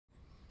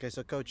Okay,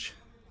 so coach,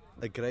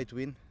 a great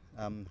win.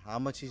 How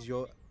much is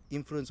your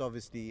influence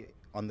obviously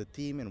on the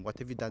team, and what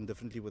have you done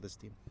differently with this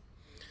team?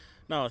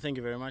 No, thank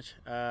you very much.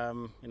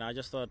 I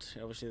just thought,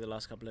 obviously, the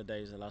last couple of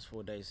days, the last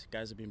 4 days,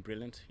 guys have been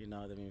brilliant. They've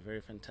been very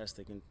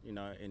fantastic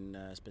in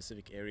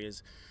specific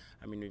areas.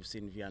 I mean, we've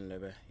seen Vian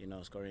Lebe,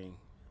 scoring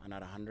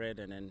another 100,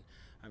 and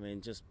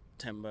then, just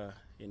Temba,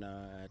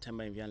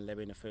 Temba and Vian Lebe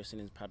in the first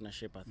innings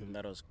partnership. I think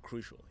that was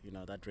crucial.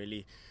 That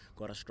really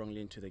got us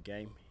strongly into the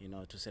game.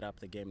 To set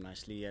up the game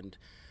nicely. And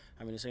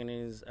the second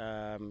innings,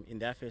 in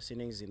their first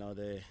innings,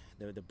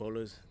 the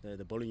bowlers,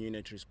 the bowling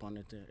unit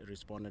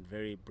responded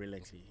very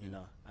brilliantly.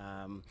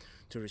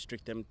 To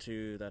restrict them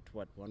to that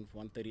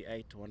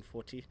 138,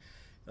 140,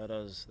 that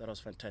was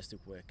fantastic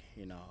work.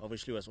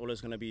 Obviously, it was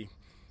always going to be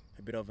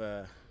a bit of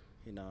a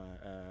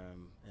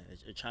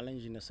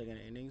challenge in the second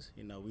innings.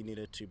 We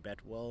needed to bat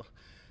well,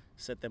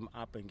 set them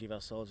up, and give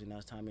ourselves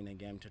enough time in the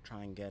game to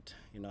try and get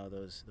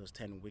those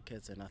 10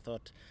 wickets. And I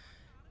thought,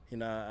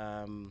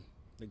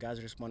 the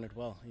guys responded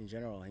well in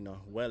general.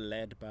 Well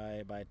led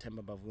by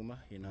Temba Bavuma.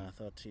 I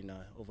thought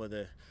over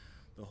the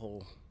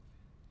whole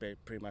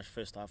pretty much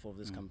first half of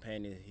this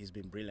campaign, he's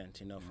been brilliant.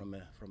 From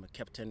a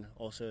captain,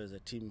 also as a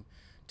team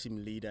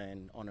leader,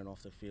 and on and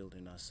off the field.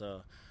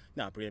 So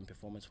brilliant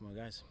performance from our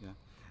guys. Yeah.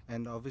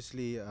 And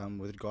obviously,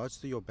 with regards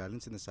to your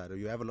balance in the side,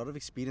 you have a lot of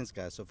experience,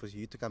 guys. So for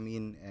you to come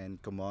in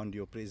and command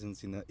your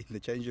presence in the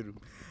changing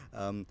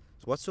room,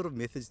 so what sort of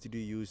methods did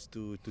you use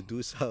to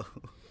do so?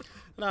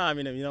 No,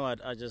 you know what?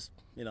 I just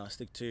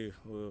stick to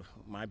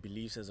my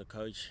beliefs as a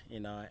coach.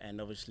 And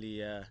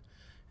obviously,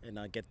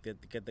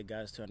 get the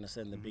guys to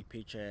understand the big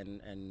picture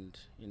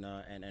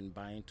and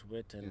buy into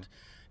it. And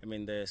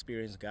the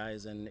experienced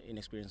guys and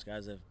inexperienced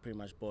guys have pretty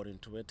much bought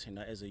into it.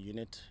 As a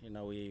unit,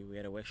 we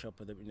had a workshop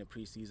in the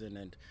pre-season,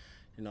 and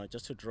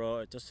just to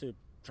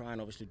try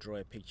and obviously draw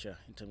a picture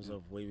in terms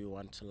of where we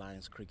want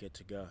Lions cricket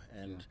to go.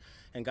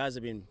 And guys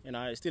have been,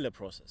 it's still a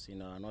process.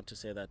 Not to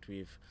say that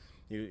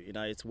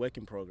it's work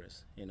in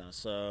progress.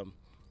 So.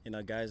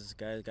 Guys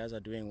are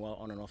doing well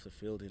on and off the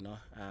field.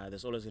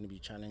 There's always going to be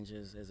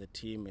challenges as a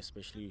team,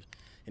 especially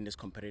in this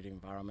competitive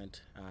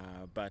environment.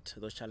 But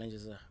those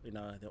challenges are,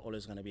 they're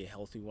always going to be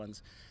healthy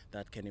ones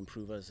that can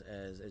improve us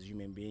as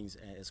human beings,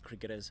 as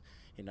cricketers.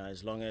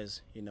 As long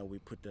as we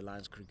put the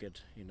Lions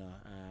cricket,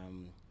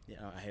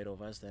 ahead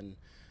of us, then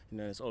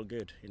it's all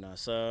good.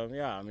 So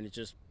it's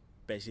just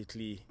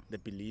basically the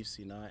beliefs,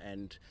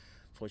 and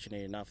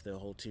fortunately enough, the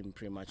whole team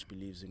pretty much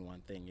believes in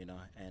one thing,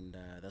 and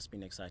that's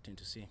been exciting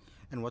to see.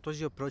 And what was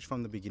your approach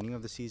from the beginning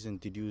of the season?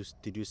 Did you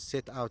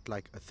set out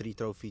like a 3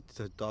 trophy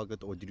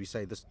target, or did you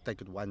say this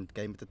take it one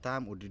game at a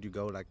time, or did you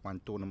go like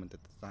one tournament at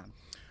a time?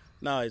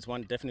 No, it's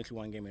definitely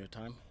one game at a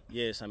time.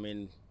 Yes,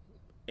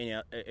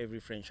 every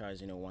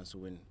franchise wants to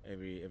win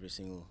every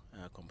single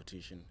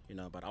competition,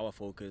 but our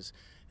focus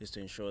is to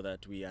ensure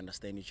that we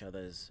understand each other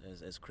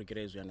as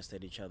cricketers. We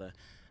understand each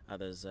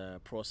other's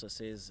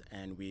processes,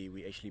 and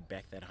we actually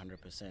back that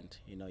 100%.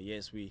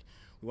 Yes, we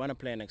want to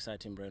play an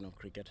exciting brand of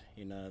cricket,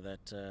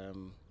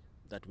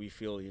 that we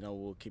feel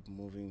will keep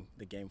moving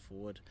the game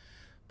forward,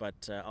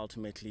 but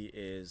ultimately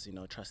is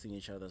trusting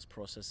each other's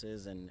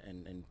processes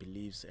and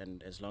beliefs,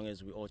 and as long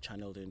as we all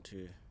channeled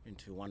into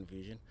one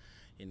vision,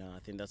 I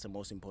think that's the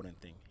most important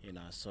thing.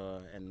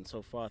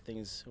 So far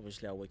things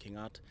obviously are working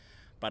out,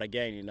 but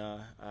again,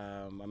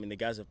 the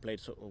guys have played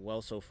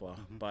well so far,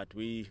 but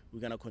we're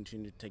gonna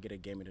continue to take it a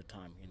game at a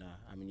time.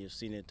 You've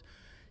seen it,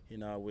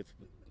 with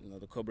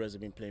the Cobras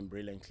have been playing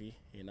brilliantly,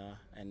 and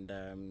at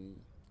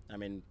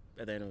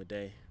the end of the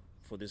day,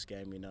 for this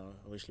game,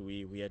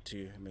 obviously we had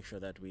to make sure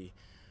that we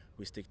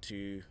stick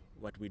to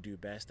what we do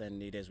best,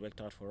 and it has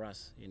worked out for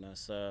us.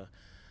 So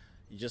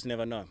you just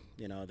never know.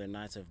 The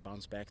Knights have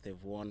bounced back,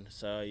 they've won,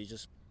 so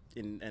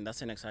and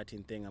that's an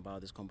exciting thing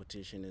about this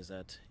competition, is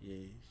that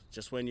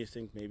just when you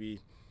think maybe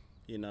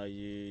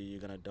you're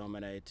gonna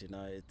dominate,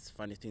 it's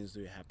funny things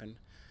do happen,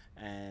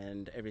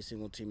 and every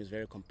single team is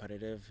very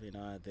competitive.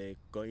 They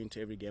go into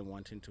every game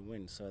wanting to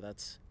win. So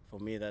that's, for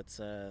me, that's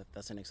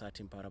an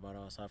exciting part about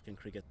our South African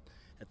cricket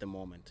at the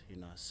moment.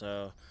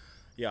 So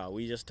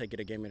we just take it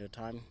a game at a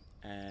time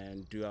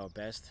and do our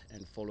best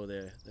and follow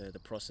the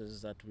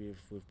process that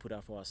we've put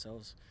out for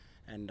ourselves,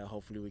 and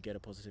hopefully we get a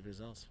positive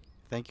results.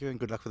 Thank you, and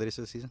good luck for the rest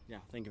of the season. Yeah,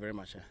 thank you very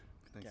much.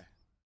 Thanks. Okay.